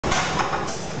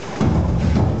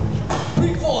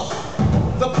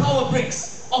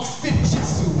bricks of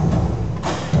Spinjitzu.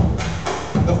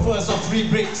 The first of 3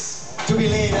 bricks to be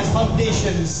laid as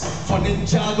foundations for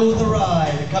Ninjago the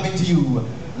Ride, coming to you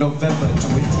November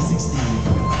 2016.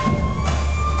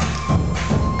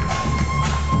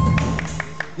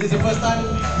 This is the first time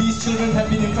these children have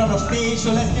been in front of stage,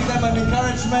 so let's give them an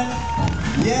encouragement.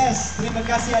 Yes, terima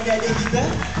kasih adik-adik kita.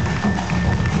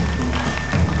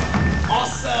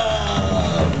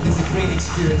 Awesome! This is a great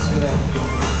experience for them.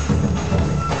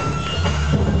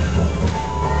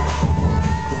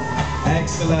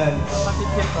 Excellent.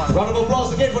 Round of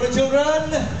applause again for the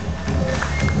children.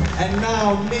 And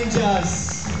now,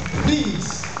 ninjas,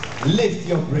 please lift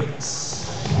your bricks.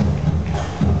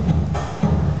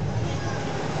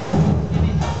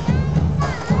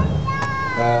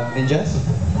 Ninjas?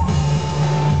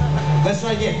 Let's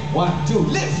try again. 1, 2,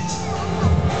 lift!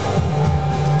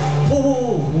 Whoa, whoa,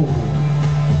 whoa, whoa.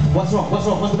 What's wrong? What's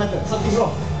wrong? What's the matter? Something's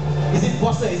wrong. Is it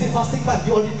water? Is it fasting month?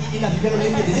 You already eat enough. You cannot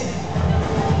lift it, is it?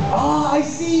 Ah, I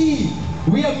see!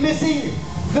 We are missing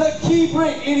the key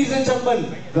brick, ladies and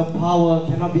gentlemen. The power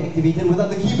cannot be activated without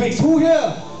the key bricks. Who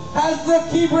here has the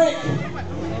key brick?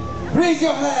 Raise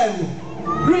your hand.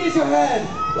 Raise your hand.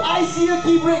 I see a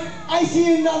key brick. I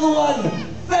see another one.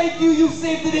 Thank you, you've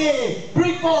saved the day.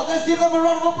 Brick forth. Let's give them a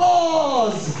round of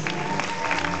applause.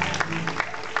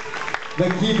 The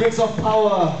key bricks of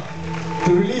power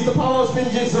to release the power of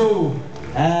Spinjitzu.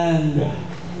 And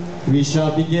we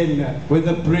shall begin with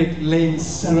the brick laying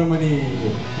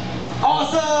ceremony.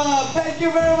 Awesome! Thank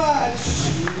you very much!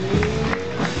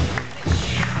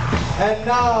 And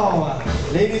now,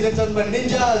 ladies and gentlemen,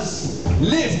 ninjas,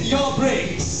 lift your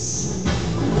bricks!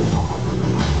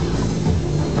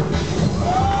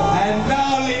 And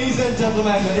now, ladies and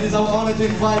gentlemen, it is our honor to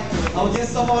invite our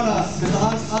guest of honor,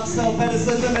 Mr. Axel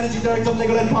Pedersen, the Managing Director of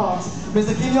LEGOLAND Parks,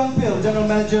 Mr. Kim Yong-pil, General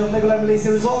Manager of LEGOLAND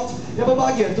Malaysia Resort, yang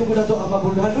berbahagia Tunku Datuk Ahmad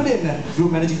Burhanuddin,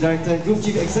 Group Managing Director and Group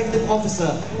Chief Executive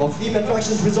Officer of Theme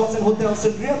Attractions Resorts and Hotels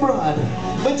Sdn Bhd,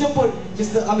 menjemput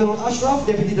Mr. Amirul Ashraf,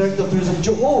 Deputy Director of Tourism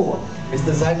Johor,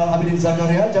 Mr. Zainal Abidin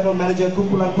Zakaria, General Manager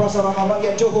Kumpulan Prasarana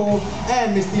Rakyat Johor,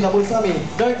 and Ms. Tila Mulsami,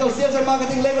 Director of Sales and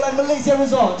Marketing LEGOLAND Malaysia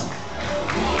Resort.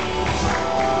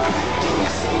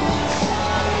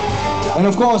 And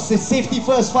of course, it's safety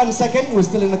first, fun second. We're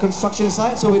still in the construction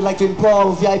site, so we'd like to implore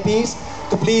our VIPs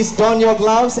to please don your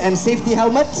gloves and safety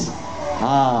helmets.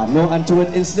 No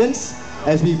untoward incidents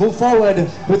as we move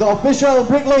forward with the official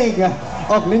bricklaying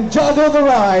of Ninjago the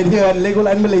Ride here at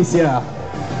LEGOLAND Malaysia.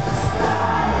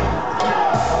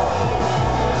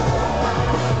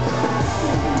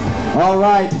 All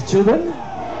right, children,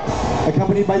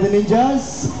 accompanied by the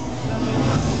ninjas.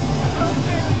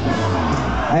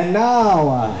 And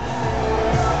now,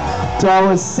 to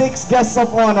our 6 guests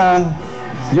of honor,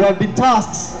 you have been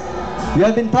tasked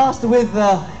with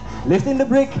lifting the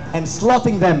brick and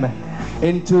slotting them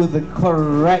into the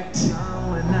correct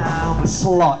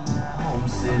slot.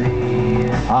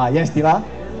 Yes, Tila.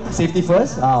 Safety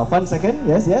first. Fun second.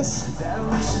 Yes, yes.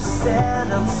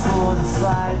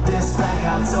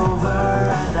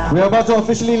 We are about to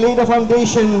officially lay the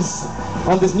foundations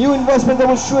on this new investment that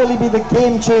will surely be the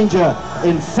game changer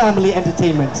in family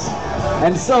entertainment.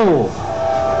 And so,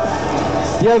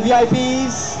 dear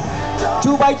VIPs,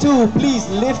 2 by 2, please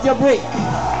lift your brick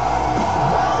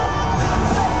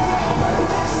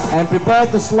and prepare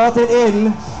to slot it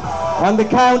in on the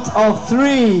count of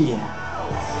 3,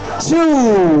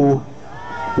 2,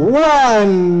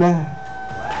 1.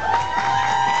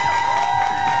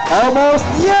 Almost,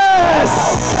 yes!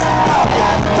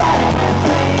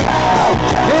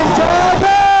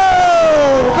 Ninjago!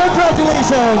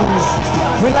 Congratulations!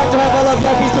 We'd like to have all of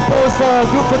VIPs to pose for a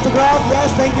group photograph. Yes,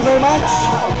 thank you very much.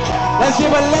 Let's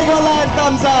give a LEGOLAND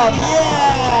thumbs up.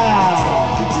 Yeah!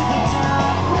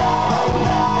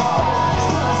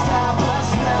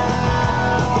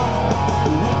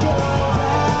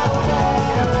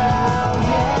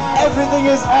 Everything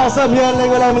is awesome here at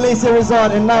LEGOLAND Malaysia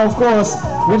Resort. And now, of course,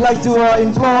 we'd like to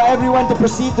implore everyone to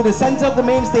proceed to the center of the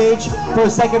main stage for a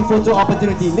second photo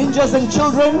opportunity. Ninjas and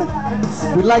children,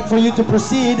 we'd like for you to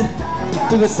proceed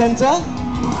to the center.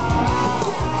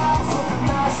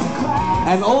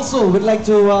 And also, we'd like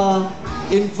to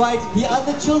invite the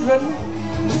other children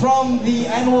from the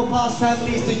annual pass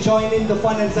families to join in the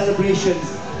fun and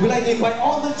celebrations. We'd like to invite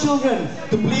all the children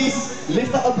to please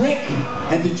lift up a brick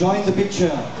and to join the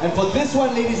picture. And for this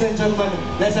one, ladies and gentlemen,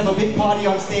 let's have a big party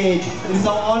on stage. It is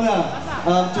our honor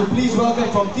to please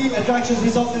welcome from Theme Attractions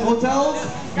Resorts and Hotels,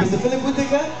 Mr. Philip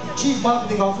Whittaker, Chief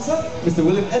Marketing Officer, Mr.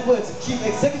 William Edwards, Chief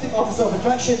Executive Officer of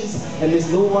Attractions, and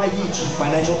Ms. Lo Wai Yi, Chief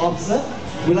Financial Officer.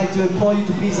 We'd like to implore you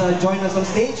to please join us on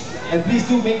stage, and please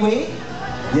do make way.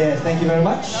 Yes, thank you very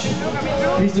much.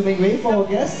 Please do make way for our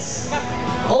guests.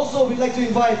 Also, we'd like to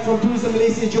invite from Tourism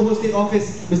Malaysia Johor State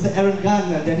Office, Mr. Aaron Gan,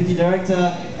 Deputy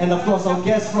Director, and of course our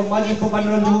guest from Majlis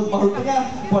Pembandaran Johor Bahru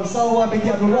Tengah, Puan Salwa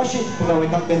binti Abdul Rashid, Pegawai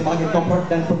Kapten Bahagian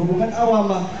Korporat dan Perhubungan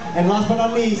Awam. And last but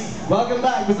not least, welcome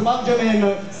back Mr. Mark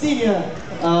Jermaine, Senior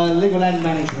LEGOLAND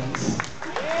Management.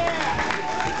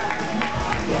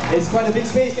 It's quite a big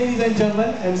space, ladies and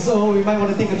gentlemen, and so we might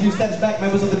want to take a few steps back,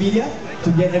 members of the media,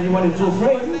 to get everyone in full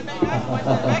frame.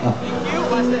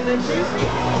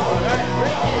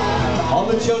 All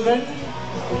the children,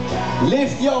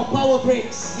 lift your power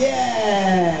brakes.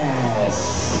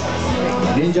 Yes.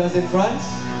 Ninjas in front.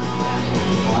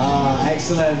 Ah,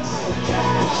 excellent.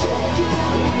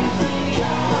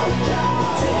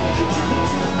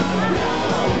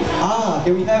 Ah,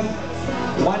 here we have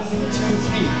 1, 2,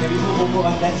 3. Can we move over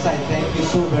on that side? Thank you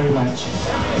so very much.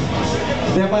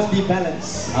 There must be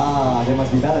balance. Ah, there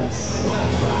must be balance.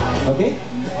 Okay?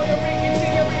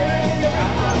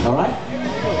 Alright?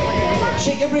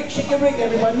 Shake your brake,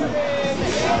 everybody.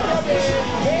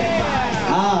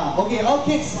 Ah, okay, all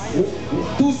kids,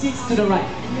 2 seats to the right.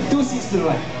 2 seats to the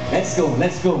right. Let's go,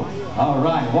 let's go.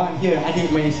 Alright, one here.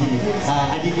 Adik main sini.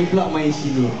 Adik ni pula main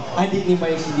sini. Adik ni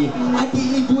main sini. Adik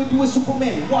ni dua-dua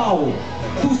Superman. Wow.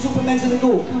 2 Superman in a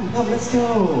go. Come, let's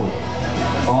go.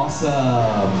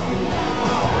 Awesome.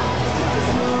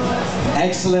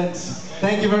 Excellent.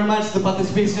 Thank you very much. The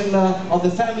participation of the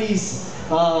families,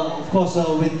 of course,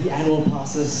 with the annual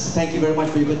passes. Thank you very much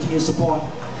for your continued support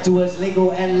towards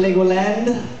Lego and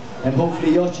Legoland. And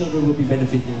hopefully your children will be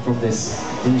benefiting from this,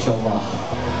 inshallah.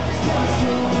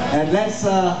 And let's...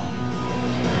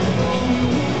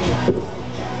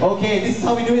 Okay, this is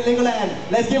how we do it, Legoland.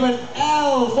 Let's give an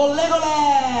L for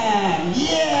Legoland!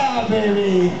 Yeah,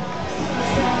 baby!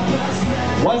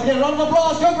 Once again, round of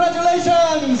applause.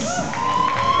 Congratulations!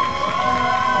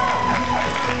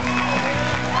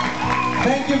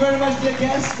 Thank you very much, dear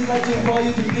guests. We'd like to implore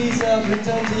you to please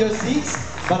return to your seats.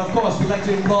 But of course, we'd like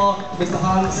to implore Mr.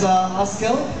 Hans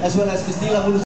Askel as well as Christina